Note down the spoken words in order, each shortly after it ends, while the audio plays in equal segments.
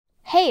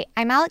Hey,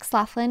 I'm Alex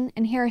Laughlin,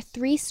 and here are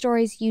 3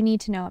 stories you need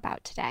to know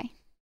about today.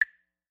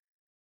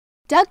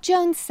 Doug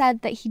Jones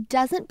said that he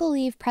doesn't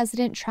believe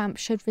President Trump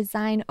should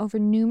resign over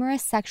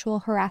numerous sexual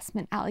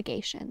harassment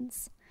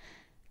allegations.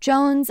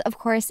 Jones, of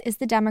course, is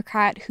the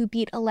Democrat who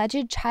beat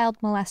alleged child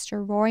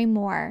molester Roy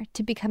Moore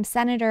to become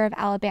Senator of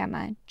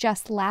Alabama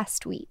just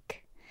last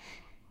week.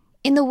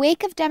 In the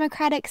wake of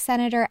Democratic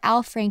Senator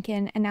Al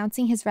Franken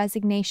announcing his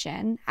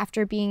resignation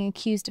after being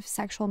accused of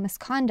sexual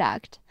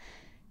misconduct,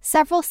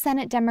 several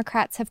Senate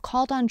Democrats have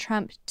called on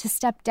Trump to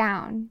step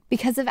down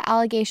because of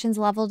allegations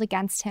leveled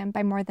against him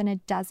by more than a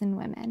dozen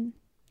women.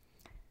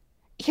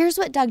 Here's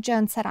what Doug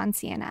Jones said on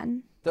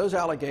CNN. Those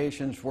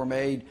allegations were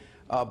made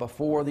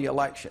before the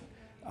election.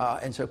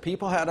 And so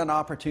people had an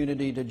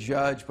opportunity to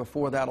judge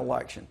before that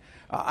election.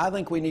 I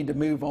think we need to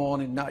move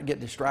on and not get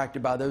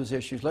distracted by those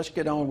issues. Let's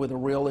get on with the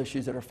real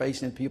issues that are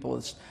facing the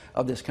people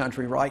of this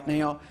country right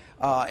now.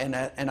 And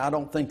I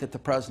don't think that the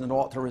president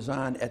ought to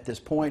resign at this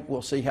point.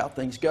 We'll see how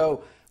things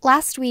go.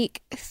 Last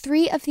week,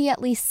 3 of the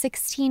at least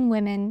 16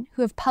 women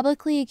who have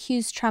publicly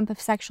accused Trump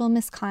of sexual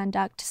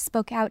misconduct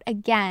spoke out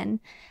again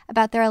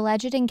about their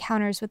alleged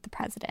encounters with the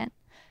president.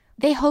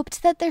 They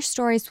hoped that their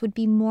stories would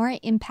be more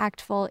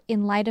impactful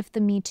in light of the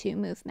Me Too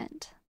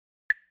movement.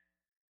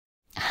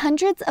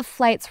 Hundreds of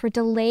flights were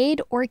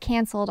delayed or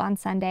canceled on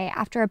Sunday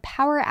after a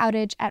power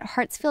outage at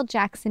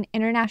Hartsfield-Jackson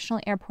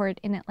International Airport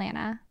in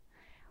Atlanta.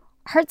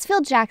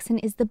 Hartsfield-Jackson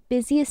is the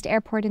busiest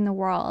airport in the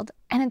world,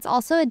 and it's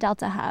also a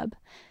Delta hub,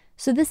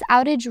 so this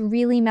outage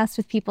really messed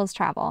with people's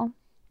travel.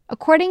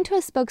 According to a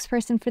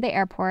spokesperson for the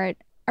airport,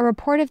 a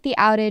report of the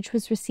outage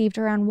was received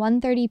around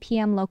 1:30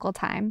 p.m. local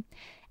time,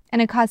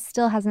 and a cause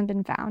still hasn't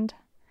been found.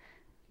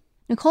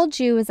 Nicole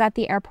Jew was at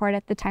the airport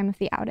at the time of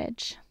the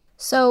outage.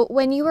 So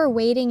when you were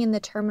waiting in the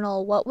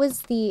terminal, what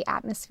was the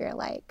atmosphere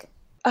like?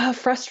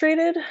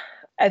 Frustrated.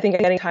 I think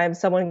any time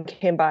someone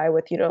came by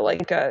with,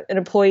 an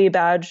employee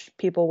badge,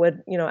 people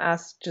would,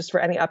 ask just for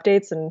any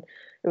updates, and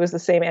it was the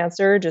same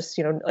answer, just,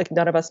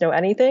 none of us know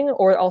anything.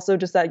 Or also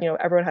just that,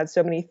 everyone had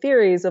so many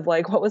theories of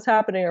what was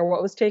happening or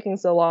what was taking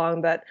so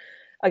long that,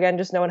 again,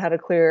 just no one had a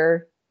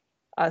clear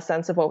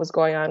sense of what was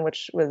going on,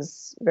 which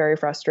was very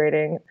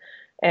frustrating.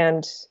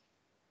 And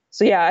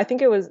so, yeah, I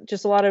think it was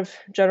just a lot of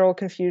general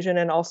confusion,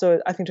 and also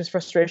I think just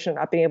frustration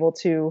not being able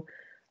to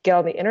get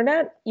on the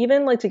internet,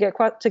 even to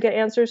get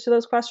answers to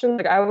those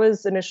questions. I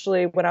was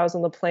initially, when I was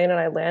on the plane and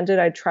I landed,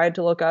 I tried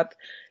to look up,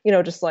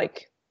 just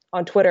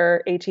on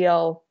Twitter,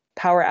 ATL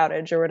power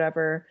outage or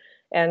whatever,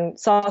 and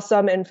saw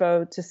some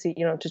info to see,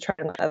 to try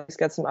and at least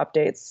get some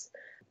updates.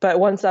 But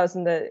once I was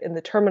in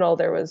the terminal,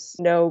 there was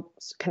no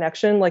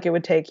connection. It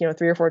would take,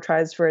 3 or 4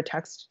 tries for a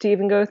text to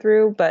even go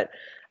through, but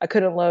I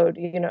couldn't load,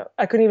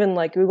 I couldn't even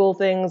Google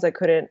things. I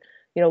couldn't,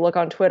 look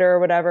on Twitter or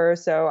whatever.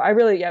 So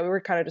we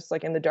were kind of just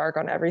in the dark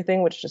on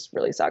everything, which just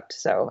really sucked.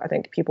 So I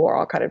think people are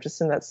all kind of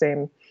just in that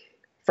same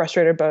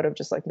frustrated boat of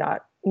just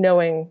not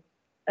knowing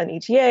an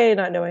ETA,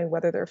 not knowing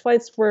whether their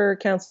flights were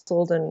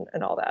canceled and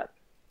all that.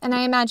 And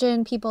I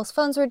imagine people's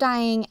phones were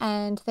dying,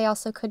 and they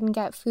also couldn't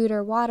get food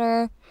or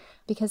water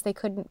because they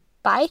couldn't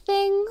buy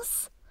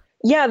things.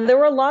 Yeah, there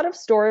were a lot of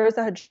stores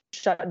that had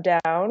shut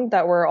down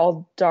that were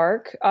all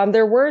dark.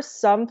 There were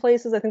some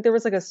places, I think there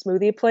was a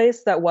smoothie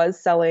place that was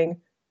selling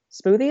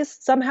smoothies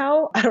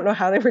somehow. I don't know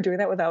how they were doing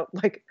that without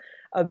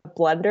a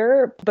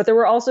blender. But there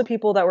were also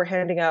people that were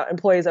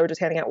employees that were just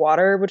handing out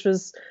water, which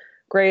was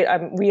great.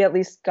 We at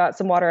least got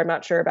some water. I'm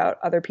not sure about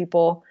other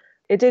people.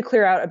 It did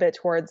clear out a bit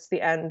towards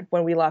the end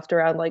when we left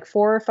around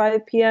 4 or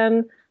 5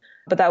 p.m.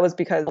 But that was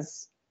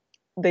because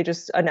they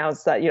just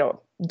announced that,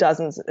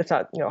 dozens, if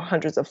not,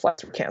 hundreds of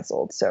flights were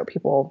canceled. So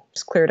people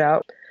just cleared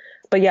out.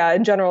 But yeah,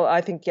 in general, I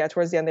think,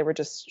 towards the end, they were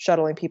just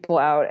shuttling people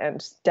out,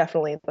 and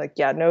definitely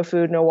no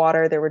food, no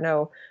water. There were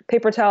no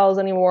paper towels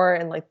anymore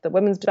in the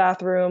women's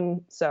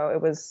bathroom. So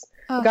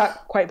it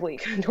got quite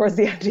bleak towards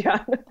the end.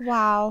 Yeah.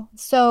 Wow.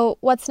 So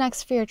what's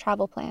next for your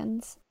travel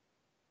plans?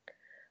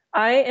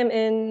 I am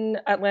in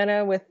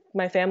Atlanta with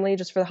my family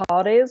just for the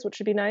holidays, which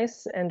should be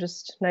nice and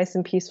just nice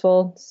and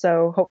peaceful.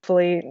 So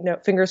hopefully,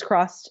 fingers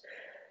crossed,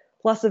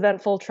 less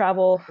eventful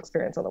travel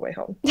experience on the way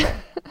home.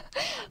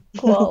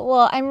 Cool.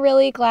 Well, I'm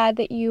really glad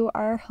that you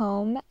are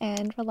home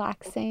and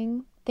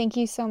relaxing. Thank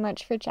you so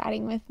much for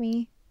chatting with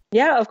me.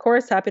 Yeah, of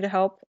course. Happy to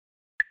help.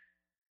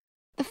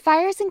 The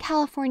fires in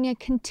California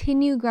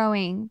continue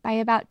growing by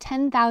about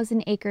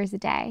 10,000 acres a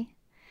day.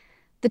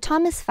 The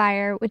Thomas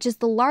Fire, which is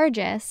the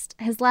largest,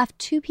 has left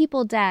 2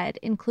 people dead,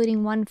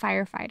 including 1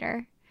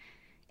 firefighter.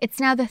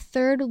 It's now the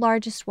 3rd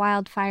largest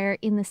wildfire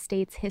in the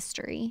state's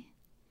history.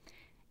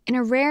 In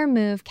a rare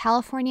move,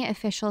 California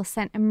officials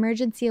sent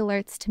emergency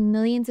alerts to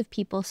millions of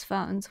people's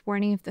phones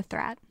warning of the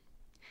threat.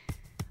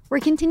 We're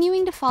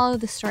continuing to follow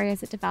the story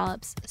as it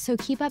develops, so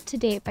keep up to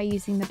date by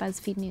using the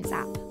BuzzFeed News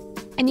app.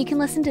 And you can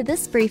listen to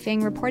this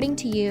briefing reporting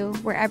to you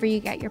wherever you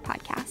get your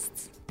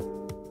podcasts.